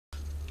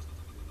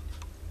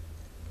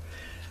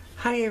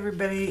Hi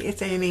everybody,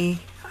 it's Annie.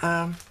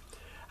 I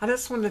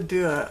just wanted to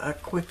do a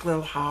quick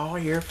little haul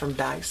here from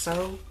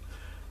Diaso.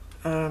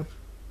 I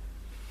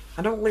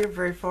don't live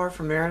very far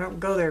from there. I don't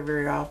go there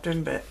very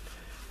often, but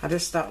I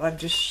just thought I'd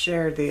just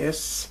share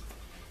this.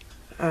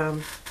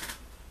 I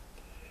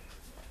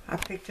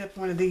picked up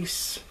one of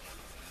these.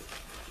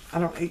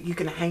 You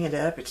can hang it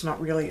up. It's not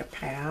really a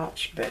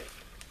pouch, but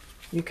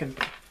you can,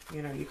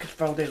 you could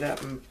fold it up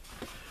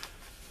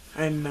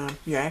and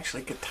you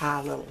actually could tie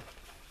a little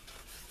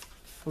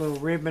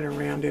ribbon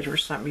around it or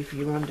something if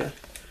you wanted to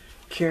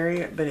carry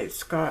it. But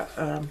it's got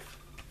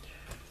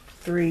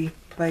 3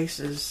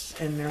 places,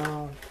 and they're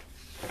all,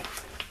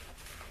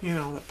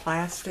 the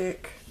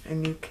plastic,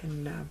 and you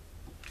can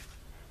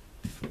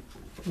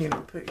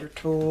put your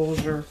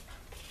tools or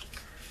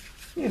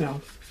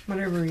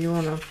whatever you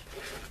want to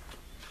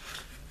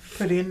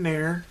put in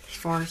there as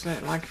far as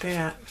that, like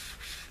that.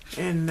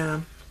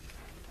 And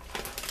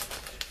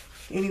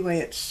anyway,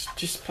 it's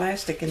just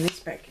plastic, and this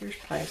back here's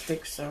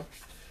plastic, so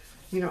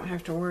you don't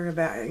have to worry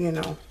about,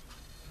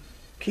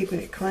 keeping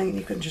it clean.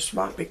 You can just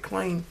wipe it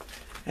clean.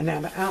 And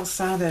now the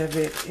outside of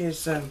it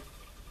is, I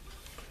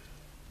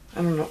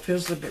don't know, it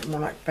feels a bit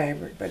more like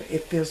fabric, but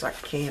it feels like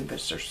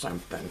canvas or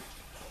something.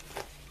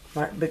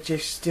 But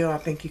just still, I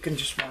think you can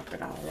just wipe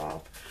it all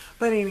off.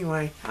 But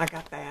anyway, I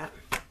got that.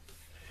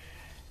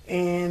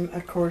 And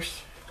of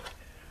course,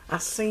 I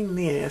seen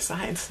this. I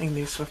hadn't seen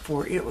this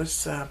before. It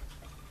was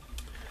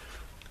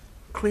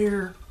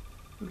clear,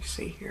 let me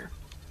see here.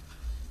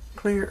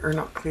 Clear, or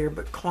not clear,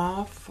 but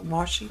cloth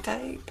washi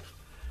tape.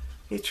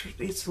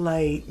 It's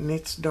late and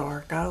it's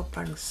dark. I hope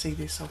I can see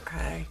this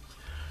okay.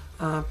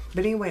 But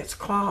anyway, it's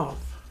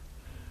cloth,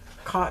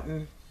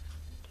 cotton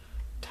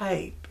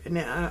tape, and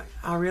I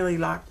really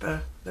like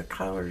the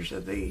colors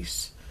of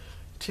these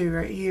 2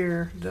 right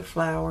here, the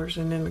flowers,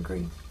 and then the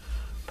green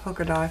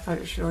polka dot. I thought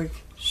it was really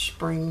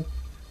spring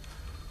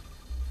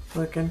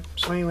looking.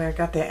 So anyway, I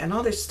got that, and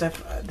all this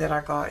stuff that I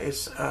got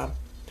is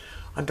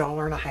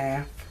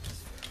 $1.50.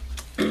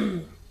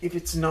 If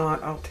it's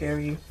not, I'll tell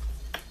you.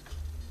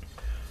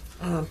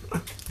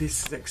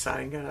 This is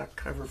exciting. Got a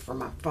cover for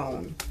my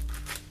phone.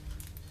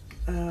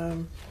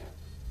 And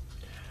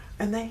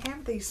they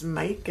have these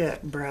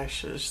makeup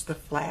brushes, the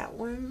flat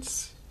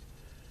ones.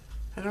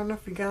 I don't know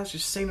if you guys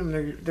have seen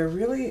them. They're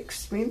really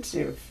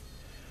expensive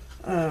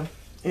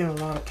in a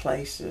lot of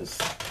places.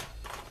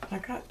 I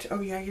got,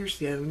 oh yeah, here's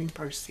the other one. You can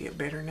probably see it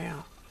better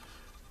now.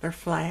 They're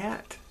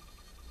flat.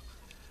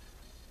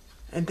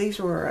 And these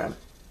were,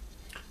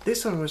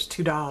 this one was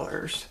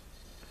 $2.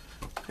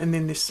 And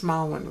then this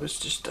small one was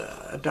just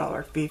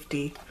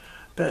 $1.50.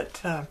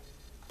 But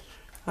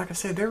like I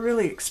said, they're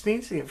really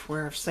expensive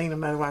where I've seen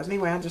them otherwise.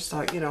 Anyway, I just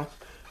thought,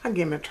 I'd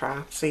give them a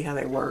try, see how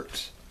they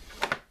worked.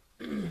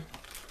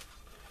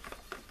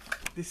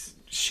 This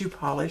shoe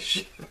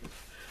polish.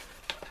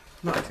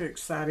 Not too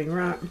exciting,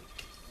 right?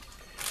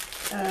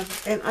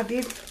 And I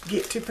did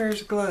get 2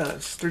 pairs of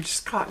gloves. They're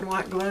just cotton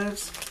white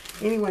gloves.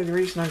 Anyway, the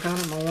reason I got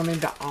them, I wanted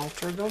to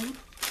alter them.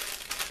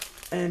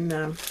 And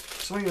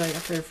so anyway, I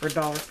paid for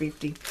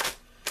 $1.50,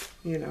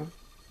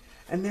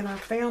 And then I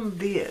found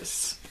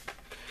this.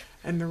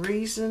 And the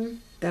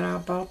reason that I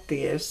bought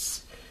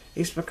this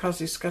is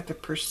because it's got the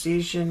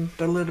precision,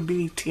 the little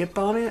bitty tip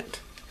on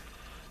it.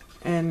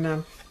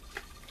 And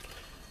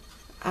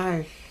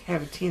I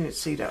have a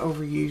tendency to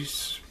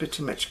overuse, put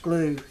too much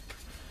glue.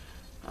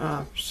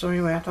 So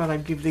anyway, I thought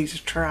I'd give these a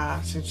try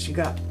since you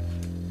got,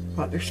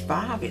 there's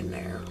 5 in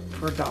there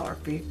for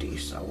 $1.50,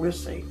 so we'll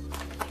see.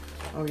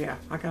 Oh yeah,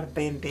 I got a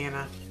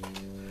bandana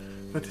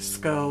with the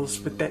skulls,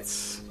 but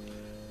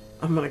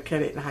I'm gonna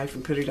cut it in half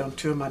and put it on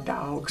 2 of my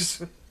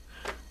dogs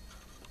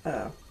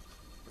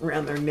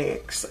around their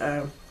necks.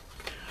 Got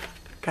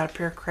a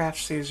pair of craft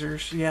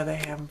scissors. Yeah, they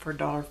have them for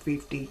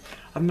 $1.50.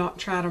 I've not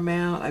tried them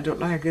out. I don't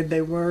know how good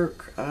they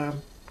work.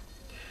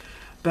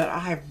 But I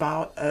have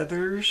bought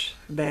others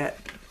that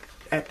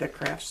at the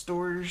craft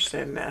stores,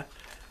 and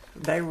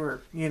they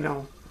were,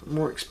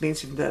 more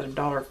expensive than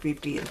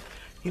 $1.50,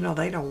 and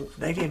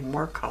they didn't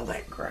work all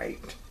that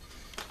great.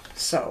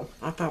 So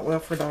I thought, well,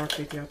 for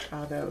 $1.50 I'll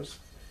try those.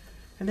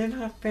 And then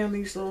I found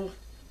these little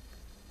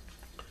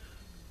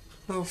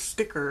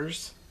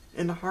stickers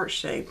in the heart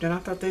shaped, and I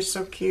thought they're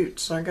so cute,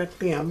 so I got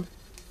them.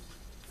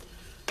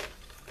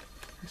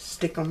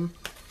 Stick them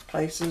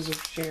places or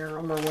share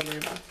them or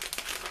whatever.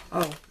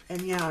 Oh,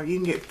 and yeah, you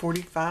can get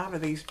 45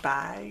 of these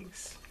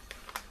bags.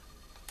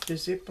 The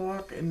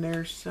Ziploc, and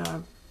there's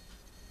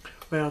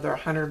they're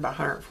 100 by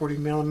 140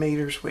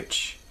 millimeters,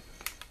 which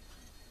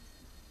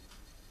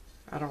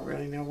I don't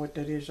really know what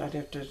that is. I'd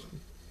have to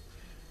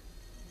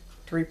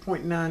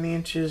 3.9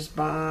 inches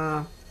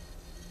by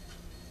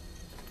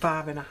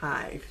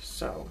 5.5.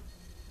 So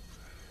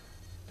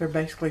they're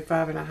basically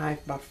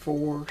 5.5 by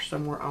 4,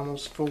 somewhere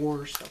almost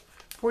 4. So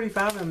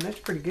 45 of them, that's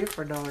pretty good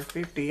for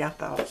 $1.50, I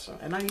thought so.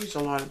 And I use a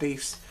lot of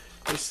this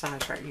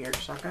size right here,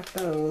 so I got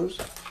those.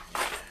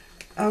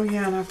 Oh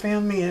yeah, and I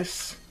found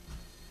this.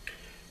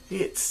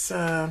 It's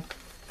I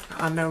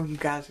know you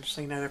guys have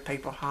seen other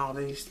people haul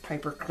these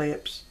paper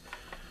clips.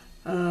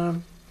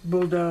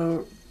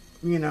 Bulldog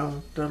you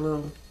know, the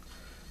little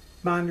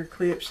binder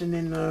clips and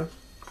then the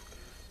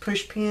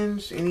push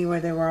pins. Anyway,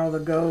 they were all the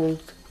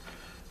gold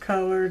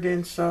colored,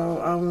 and so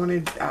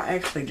I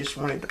actually just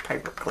wanted the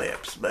paper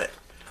clips, but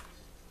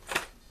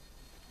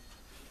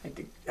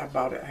I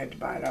bought it, I had to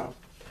buy it all.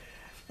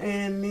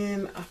 And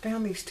then I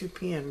found these two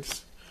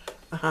pins.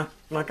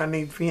 Like I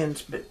need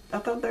pins, but I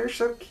thought they were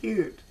so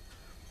cute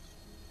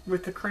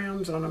with the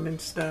crowns on them and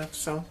stuff,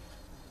 so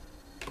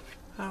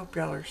I hope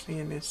y'all are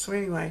seeing this. So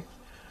anyway,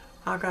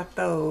 I got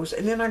those,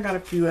 and then I got a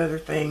few other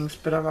things,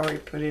 but I've already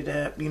put it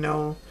up, you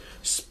know,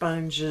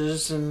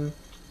 sponges, and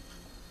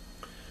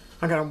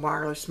I got a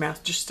wireless mouse,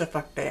 just stuff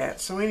like that.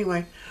 So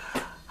anyway,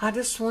 I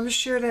just want to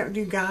share that with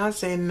you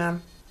guys, and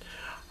I'm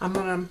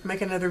going to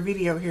make another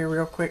video here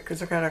real quick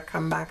because I got to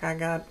come back. I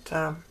got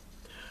a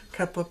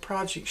couple of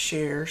project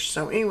shares.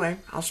 So anyway,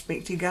 I'll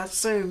speak to you guys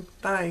soon.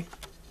 Bye.